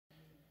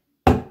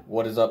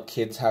What is up,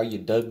 kids? How you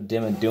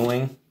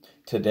doing?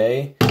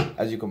 Today,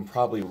 as you can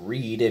probably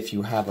read if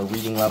you have a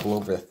reading level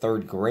over the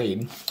 3rd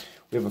grade,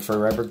 we have a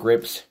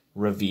ForeverGrips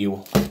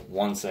review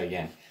once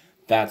again.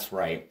 That's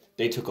right.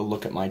 They took a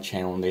look at my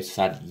channel and they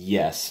decided,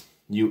 yes,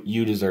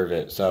 you deserve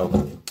it.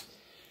 So,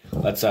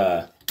 let's,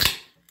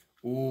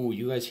 ooh,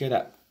 you guys hear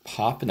that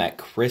pop and that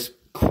crisp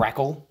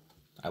crackle?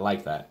 I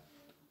like that.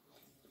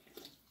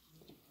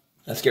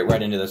 Let's get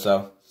right into this,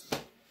 though.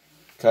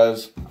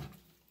 Because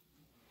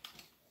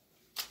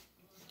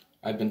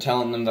I've been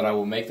telling them that I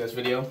will make this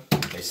video.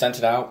 They sent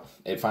it out.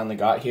 It finally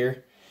got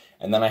here.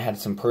 And then I had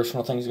some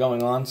personal things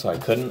going on, so I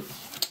couldn't.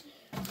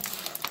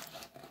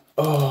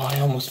 Oh,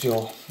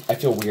 I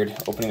feel weird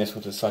opening this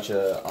with such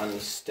a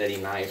unsteady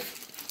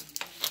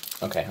knife.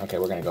 Okay,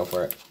 we're gonna go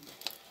for it.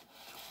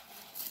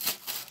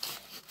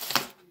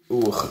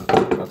 Ooh,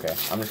 okay,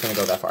 I'm just gonna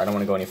go that far. I don't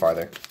want to go any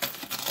farther.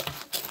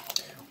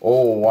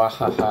 Oh,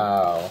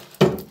 wow.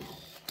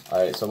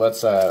 Alright, so let's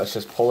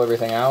just pull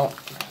everything out.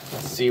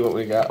 Let's see what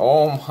we got.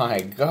 Oh my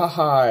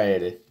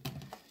god.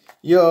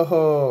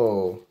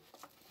 Yo.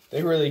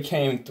 They really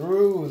came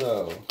through,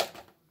 though.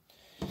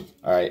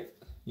 Alright,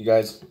 you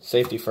guys,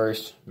 safety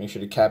first. Make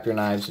sure to cap your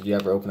knives if you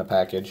ever open a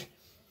package.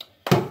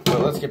 So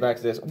let's get back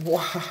to this.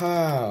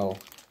 Wow.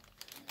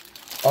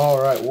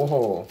 Alright,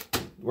 whoa.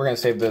 We're going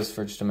to save this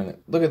for just a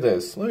minute. Look at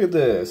this. Look at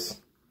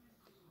this.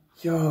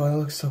 Yo, that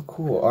looks so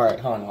cool. Alright,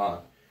 hold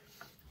on.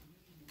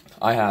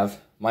 I have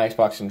my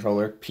Xbox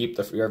controller. Peep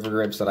the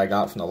ForeverGrips that I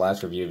got from the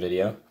last review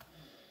video.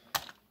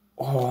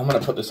 Oh, I'm going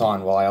to put this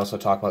on while I also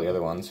talk about the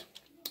other ones.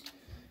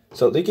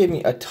 So they gave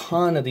me a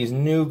ton of these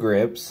new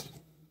grips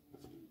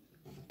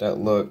that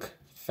look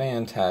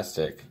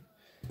fantastic.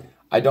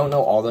 I don't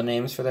know all the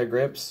names for their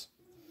grips,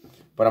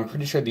 but I'm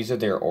pretty sure these are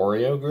their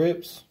Oreo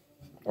grips.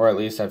 Or at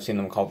least I've seen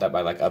them called that by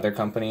like other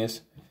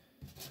companies.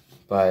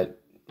 But,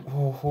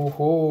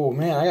 oh,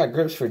 man, I got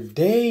grips for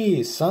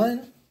days,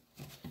 son.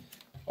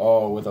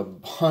 Oh, with a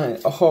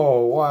bunch.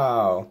 Oh,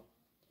 wow.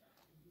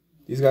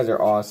 These guys are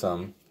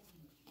awesome.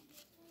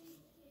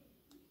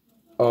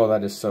 Oh,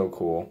 that is so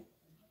cool.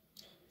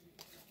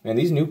 Man,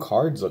 these new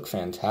cards look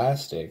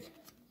fantastic.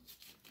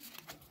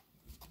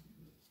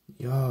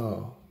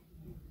 Yo.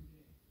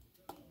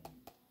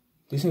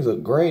 These things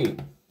look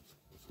great.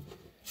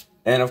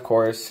 And of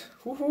course,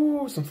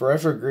 some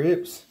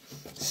ForeverGrips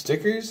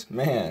stickers.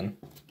 Man.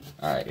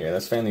 Alright, here,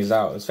 let's fan these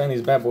out. Let's fan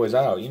these bad boys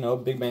out. You know,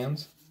 big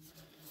bands.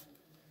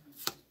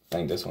 I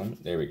think this one.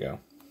 There we go.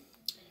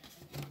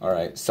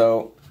 Alright,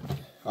 so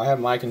I have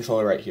my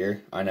controller right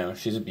here. I know,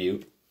 she's a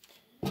beaut.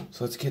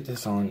 So let's get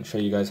this on, show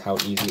you guys how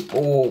easy.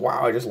 Oh,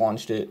 wow, I just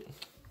launched it.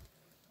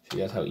 Show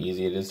you guys how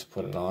easy it is to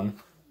put it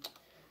on.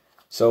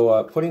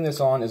 So putting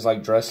this on is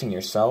like dressing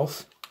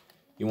yourself.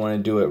 You want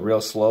to do it real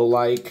slow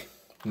like,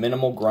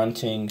 minimal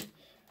grunting.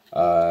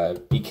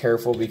 Be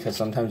careful because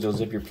sometimes you'll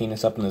zip your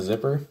penis up in the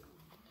zipper.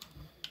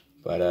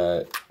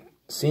 But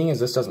seeing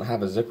as this doesn't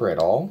have a zipper at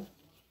all,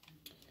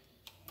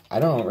 I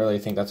don't really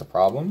think that's a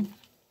problem.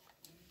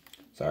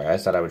 Sorry, I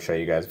said I would show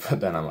you guys, but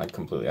then I'm like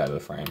completely out of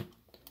the frame.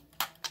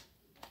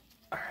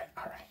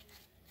 Alright.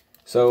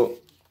 So,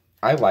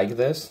 I like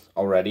this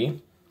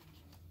already.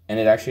 And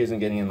it actually isn't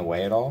getting in the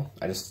way at all.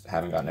 I just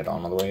haven't gotten it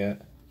on all the way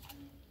yet.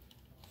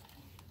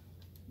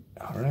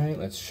 Alright,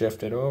 let's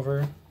shift it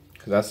over.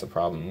 Because that's the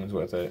problem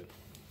with it.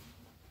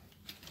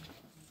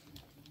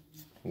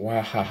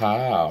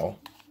 Wow.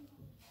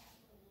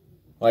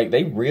 Like,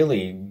 they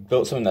really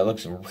built something that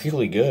looks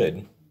really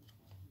good.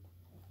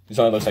 This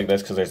only looks like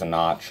this because there's a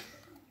notch.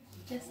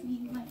 Just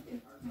need my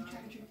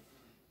charger.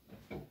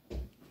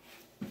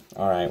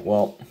 Alright,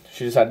 well,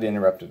 she decided to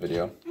interrupt the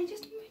video. I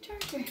just need my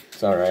charger.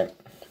 It's alright.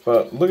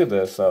 But look at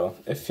this, though.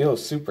 It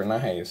feels super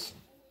nice.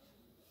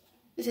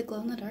 Is it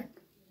glow in the dark?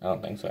 I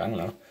don't think so. I don't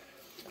know.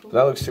 Cool. But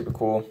that looks super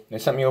cool. They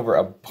sent me over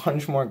a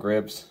bunch more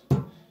grips,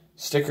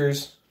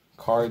 stickers,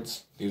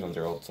 cards. These ones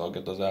are old, so I'll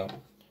get those out.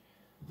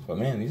 But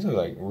man, these are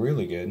like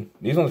really good.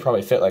 These ones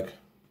probably fit like,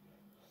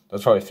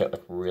 those probably fit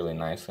like really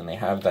nice. And they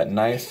have that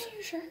nice.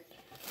 Sure.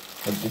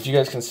 If you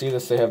guys can see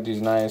this, they have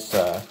these nice,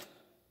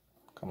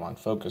 come on,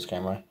 focus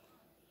camera.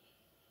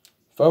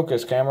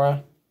 Focus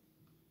camera.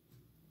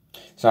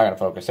 It's not going to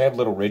focus. They have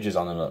little ridges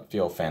on them that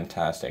feel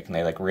fantastic. And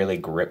they like really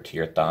grip to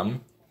your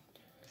thumb.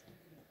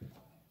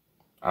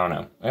 I don't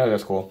know. I think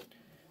that's cool.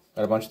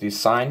 Got a bunch of these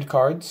signed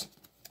cards.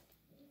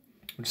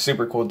 Which is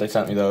super cool that they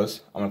sent me those.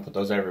 I'm going to put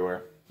those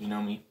everywhere. You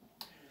know me.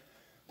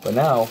 But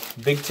now,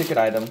 big ticket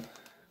item.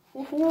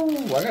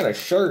 Woohoo! I got a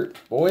shirt,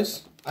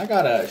 boys. I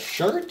got a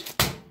shirt.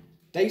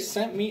 They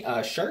sent me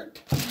a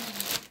shirt.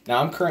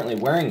 Now, I'm currently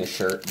wearing the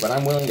shirt, but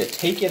I'm willing to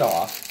take it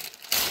off.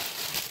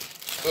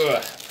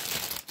 Ugh.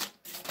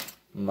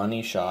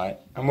 Money shot.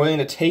 I'm willing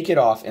to take it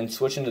off and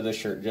switch into the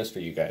shirt just for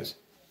you guys.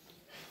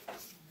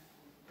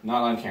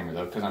 Not on camera,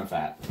 though, because I'm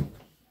fat.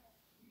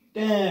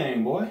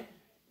 Dang, boy.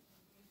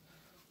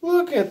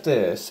 Look at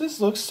this.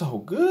 This looks so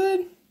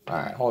good.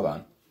 Alright, hold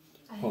on.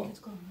 I think it's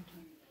glow in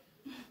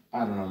the dark. I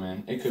don't know,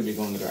 man. It could be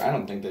glow in the dark. I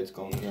don't think that it's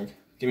glow in the dark.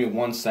 Give me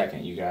 1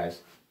 second, you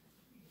guys.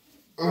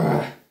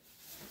 Ugh.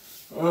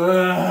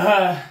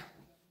 Ugh.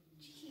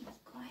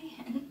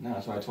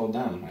 what I told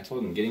them. I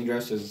told them getting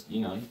dressed is,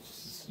 you know,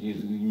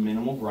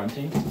 minimal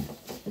grunting.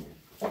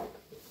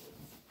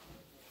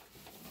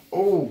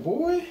 Oh,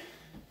 boy.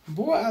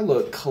 Boy, I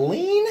look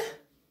clean.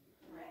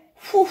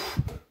 Whew.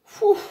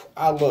 Whew.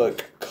 I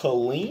look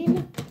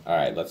clean. All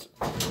right, let's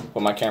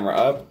put my camera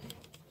up.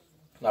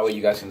 That way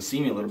you guys can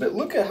see me a little bit.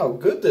 Look at how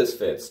good this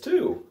fits,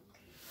 too.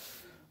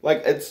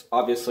 Like, it's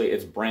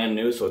brand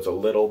new, so it's a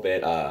little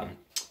bit,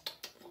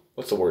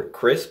 what's the word?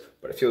 Crisp,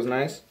 but it feels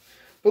nice.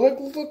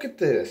 But look at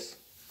this.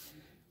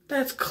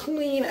 That's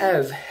clean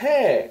as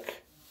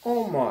heck.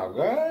 Oh my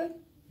God.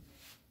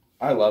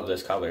 I love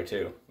this color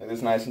too. Like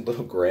this nice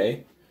little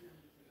gray.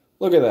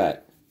 Look at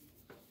that.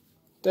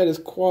 That is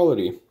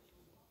quality.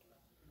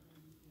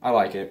 I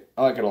like it.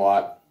 I like it a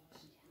lot.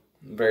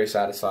 I'm very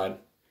satisfied.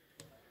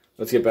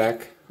 Let's get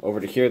back over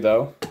to here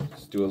though.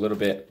 Let's do a little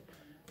bit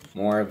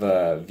more of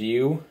a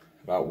view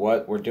about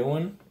what we're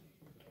doing.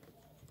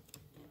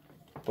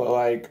 But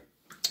like,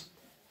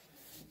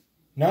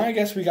 now I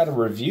guess we got to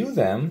review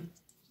them.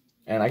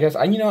 And I guess,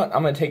 you know what,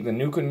 I'm going to take the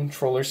new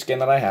controller skin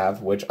that I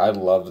have, which I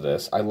love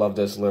this. I love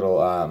this little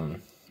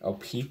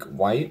opaque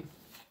white.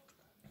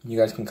 You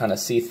guys can kind of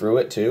see through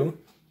it too.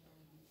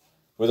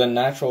 With a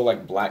natural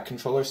like black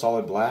controller,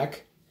 solid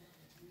black,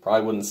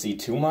 probably wouldn't see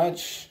too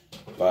much.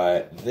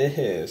 But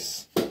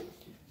this,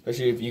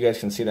 especially if you guys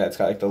can see that, it's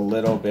got like the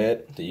little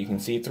bit that you can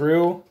see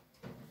through.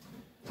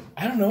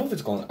 I don't know if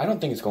it's going, I don't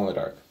think it's going in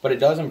the dark. But it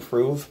does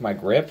improve my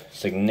grip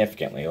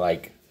significantly.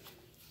 Like,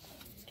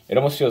 it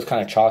almost feels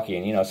kind of chalky,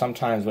 and you know,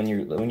 sometimes when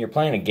you're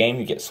playing a game,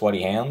 you get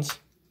sweaty hands.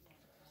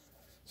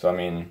 So I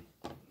mean,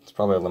 this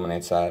probably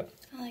eliminates that.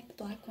 I like the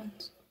black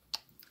ones.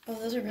 Oh,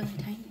 those are really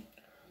tiny.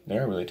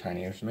 They're really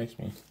tiny, which makes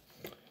me.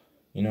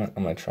 You know what?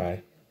 I'm gonna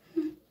try.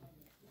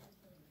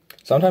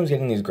 Sometimes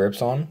getting these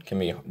grips on can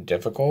be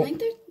difficult. I think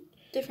they're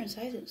different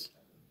sizes.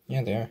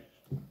 Yeah, they are.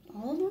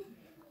 All of them.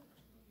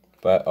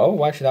 But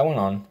oh, actually, that went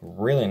on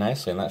really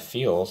nicely, and that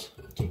feels.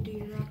 Did you do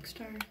your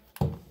Rockstar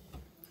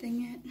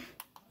thing yet?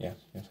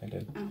 Yes, I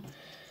did.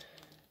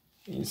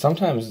 Oh.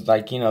 Sometimes,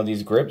 like, you know,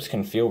 these grips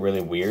can feel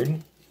really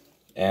weird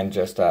and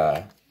just,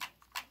 kind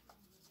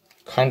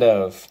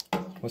of,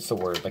 what's the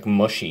word, like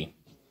mushy.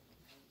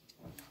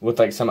 With,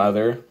 like, some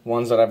other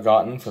ones that I've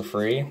gotten for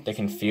free, they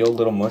can feel a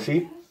little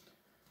mushy.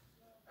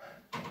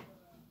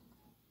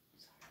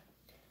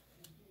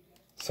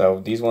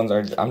 So, these ones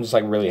are, I'm just,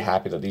 like, really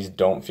happy that these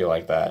don't feel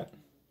like that.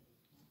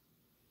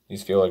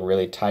 These feel, like,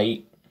 really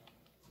tight.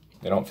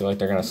 They don't feel like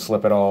they're going to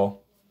slip at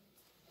all.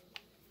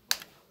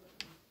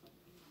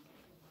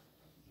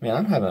 Man,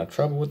 I'm having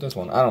trouble with this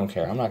one. I don't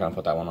care. I'm not going to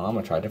put that one on. I'm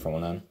going to try a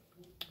different one then.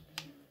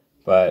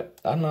 But,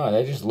 I don't know.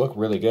 They just look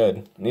really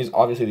good. And these,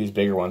 obviously, these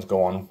bigger ones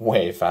go on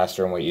way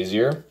faster and way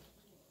easier.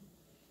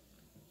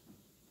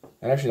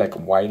 It actually, like,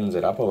 widens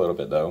it up a little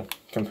bit, though.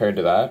 Compared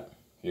to that,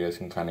 you guys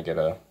can kind of get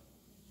a...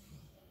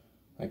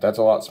 Like, that's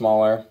a lot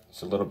smaller.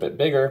 It's a little bit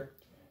bigger.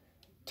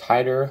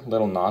 Tighter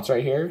little knots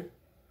right here.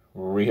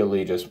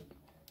 Really just...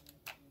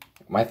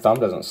 My thumb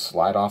doesn't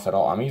slide off at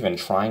all. I'm even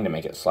trying to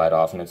make it slide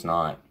off, and it's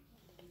not.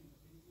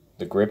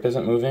 The grip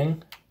isn't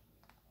moving.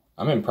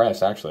 I'm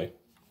impressed, actually.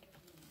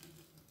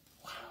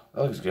 Wow,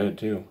 that looks good,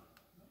 too.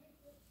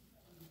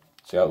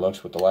 See how it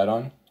looks with the light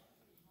on?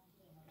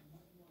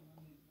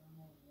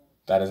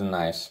 That is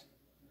nice.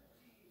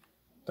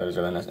 That is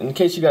really nice. In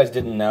case you guys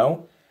didn't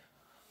know,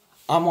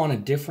 I'm on a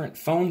different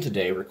phone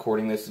today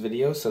recording this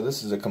video, so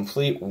this is a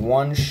complete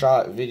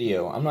one-shot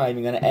video. I'm not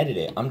even going to edit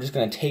it. I'm just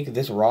going to take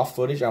this raw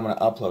footage and I'm going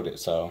to upload it,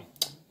 so...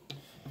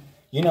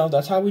 You know,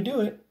 that's how we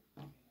do it.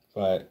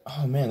 But,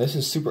 oh man, this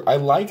is super... I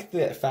like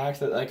the fact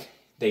that, like,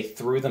 they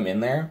threw them in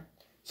there.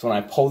 So when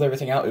I pulled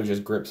everything out, it was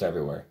just grips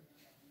everywhere.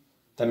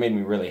 That made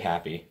me really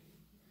happy.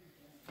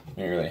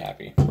 Made me really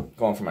happy.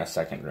 Going for my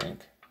second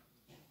drink.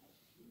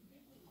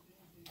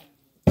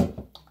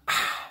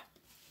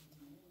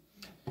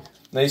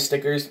 These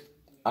stickers,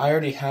 I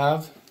already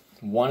have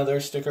one of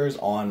their stickers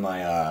on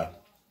my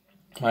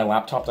my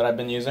laptop that I've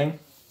been using.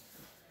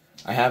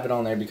 I have it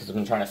on there because I've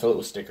been trying to fill it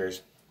with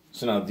stickers.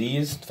 So now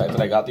these, the fact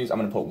that I got these, I'm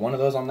going to put one of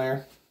those on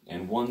there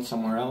and one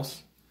somewhere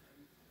else.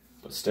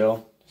 But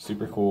still,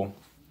 super cool.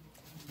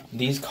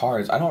 These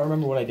cards, I don't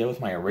remember what I did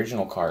with my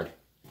original card.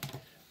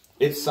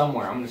 It's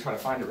somewhere. I'm going to try to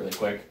find it really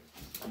quick.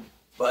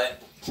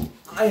 But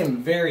I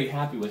am very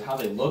happy with how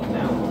they look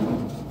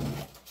now.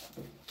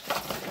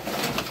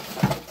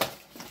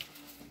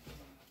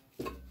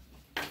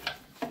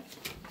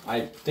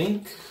 I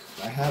think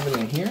I have it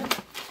in here.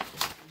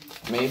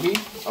 Maybe,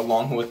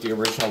 along with the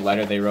original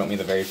letter they wrote me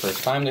the very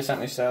first time they sent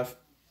me stuff.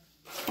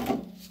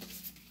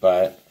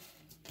 But,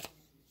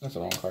 that's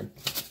the wrong card.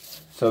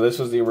 So this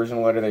was the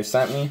original letter they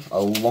sent me a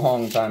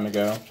long time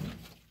ago.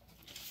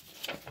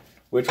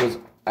 Which was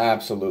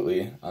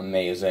absolutely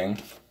amazing.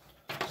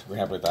 Super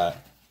happy with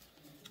that.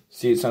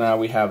 See, so now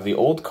we have the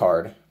old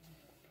card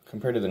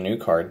compared to the new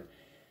card.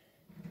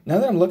 Now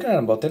that I'm looking at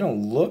them both, they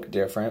don't look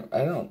different.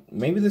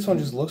 Maybe this one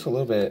just looks a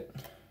little bit...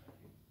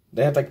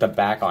 They have like the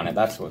back on it,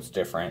 that's what's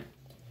different.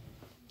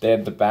 They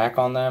have the back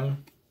on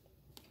them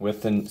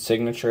with the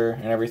signature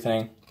and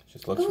everything. It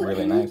just looks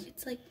really nice.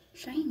 It's like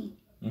shiny.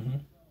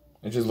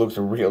 It just looks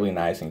really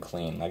nice and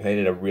clean. Like, they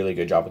did a really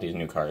good job with these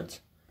new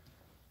cards.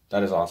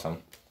 That is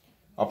awesome.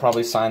 I'll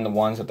probably sign the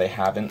ones that they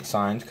haven't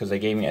signed, because they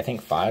gave me, I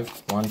think,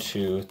 5. 1,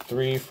 2,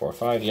 3, 4,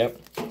 5, yep.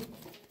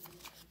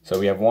 So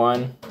we have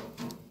one.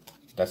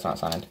 That's not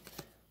signed.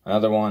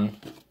 Another one.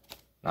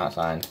 Not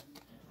signed.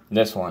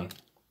 This one.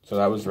 So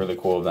that was really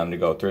cool of them to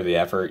go through the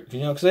effort.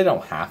 You know, because they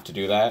don't have to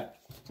do that.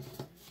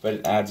 But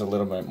it adds a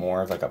little bit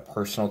more of, like, a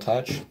personal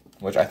touch,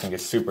 which I think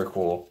is super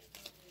cool.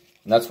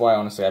 And that's why,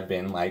 honestly, I've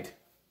been, like,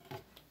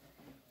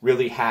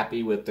 really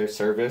happy with their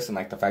service and,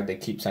 like, the fact they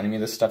keep sending me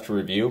this stuff to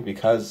review,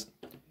 because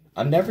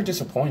I'm never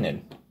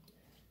disappointed.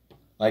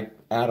 Like,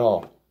 at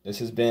all. This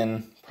has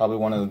been probably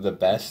one of the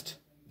best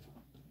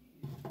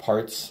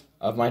parts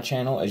of my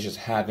channel, is just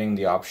having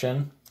the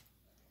option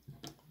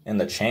and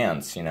the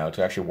chance, you know,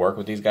 to actually work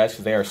with these guys,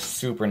 because they are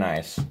super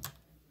nice.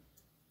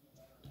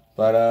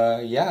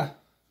 But, yeah.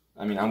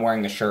 I mean, I'm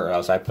wearing the shirt, or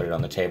else I put it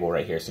on the table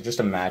right here. So just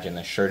imagine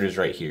the shirt is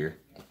right here,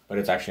 but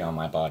it's actually on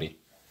my body.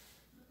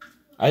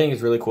 I think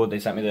it's really cool that they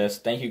sent me this.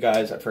 Thank you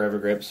guys at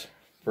ForeverGrips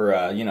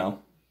for, you know,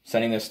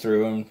 sending this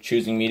through and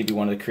choosing me to be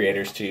one of the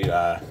creators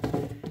to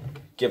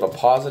give a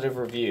positive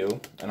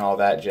review and all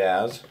that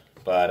jazz.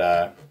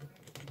 But,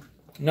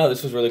 no,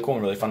 this was really cool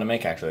and really fun to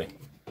make, actually.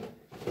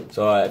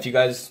 So, if you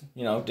guys,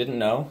 you know, didn't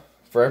know,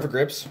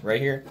 ForeverGrips right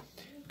here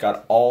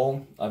got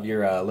all of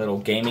your little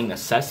gaming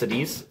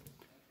necessities.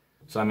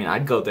 So, I mean,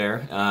 I'd go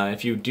there.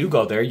 If you do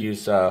go there,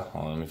 use, hold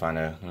on,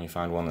 let me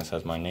find one that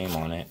says my name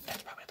on it.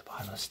 That's probably at the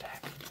bottom of the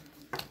stack.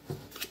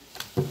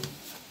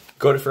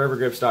 Go to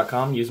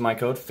ForeverGrips.com, use my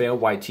code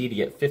FAILYT to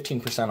get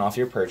 15% off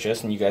your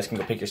purchase, and you guys can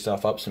go pick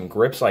yourself up some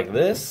grips like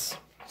this,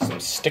 some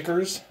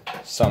stickers,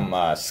 some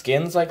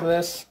skins like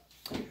this.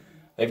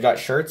 They've got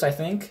shirts, I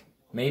think,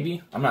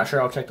 maybe. I'm not sure,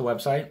 I'll check the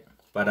website,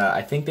 but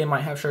I think they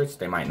might have shirts,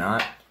 they might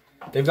not.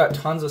 They've got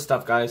tons of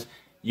stuff, guys.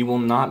 You will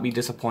not be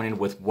disappointed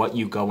with what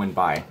you go and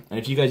buy. And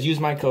if you guys use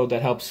my code,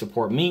 that helps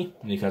support me,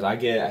 because I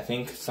get, I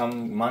think,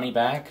 some money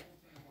back,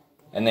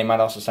 and they might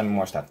also send me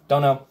more stuff.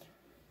 Don't know,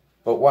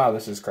 but wow,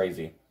 this is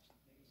crazy.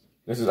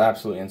 This is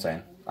absolutely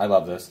insane. I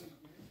love this.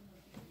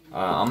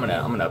 I'm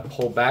gonna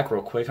pull back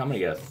real quick. I'm gonna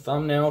get a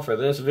thumbnail for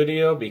this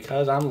video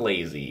because I'm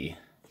lazy.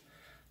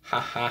 Ha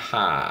ha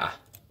ha.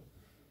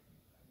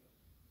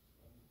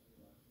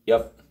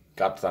 Yep,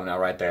 got the thumbnail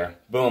right there.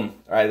 Boom.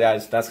 All right,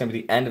 guys, that's gonna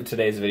be the end of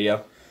today's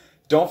video.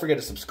 Don't forget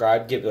to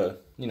subscribe. Give a,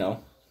 you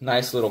know,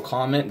 nice little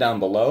comment down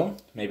below.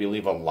 Maybe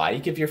leave a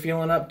like if you're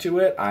feeling up to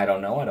it. I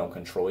don't know. I don't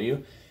control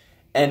you.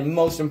 And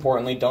most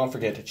importantly, don't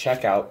forget to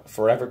check out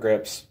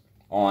ForeverGrips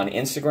on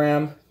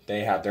Instagram.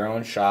 They have their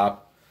own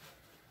shop.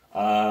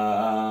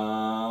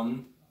 I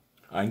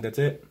think that's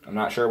it. I'm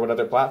not sure what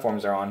other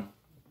platforms they're on.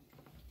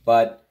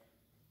 But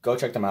go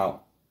check them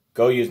out.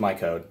 Go use my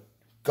code.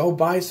 Go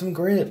buy some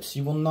grips.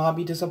 You will not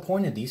be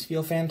disappointed. These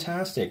feel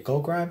fantastic. Go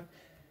grab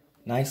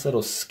nice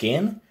little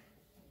skin.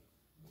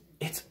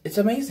 It's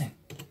amazing.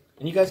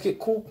 And you guys get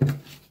cool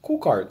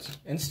cards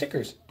and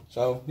stickers.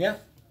 So, yeah.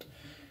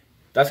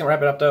 That's going to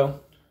wrap it up, though.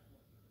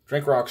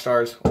 Drink rock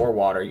stars or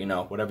water, you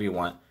know, whatever you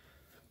want.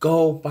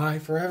 Go buy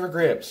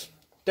ForeverGrips.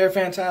 They're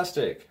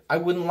fantastic. I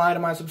wouldn't lie to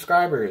my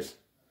subscribers.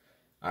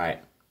 All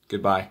right.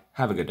 Goodbye.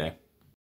 Have a good day.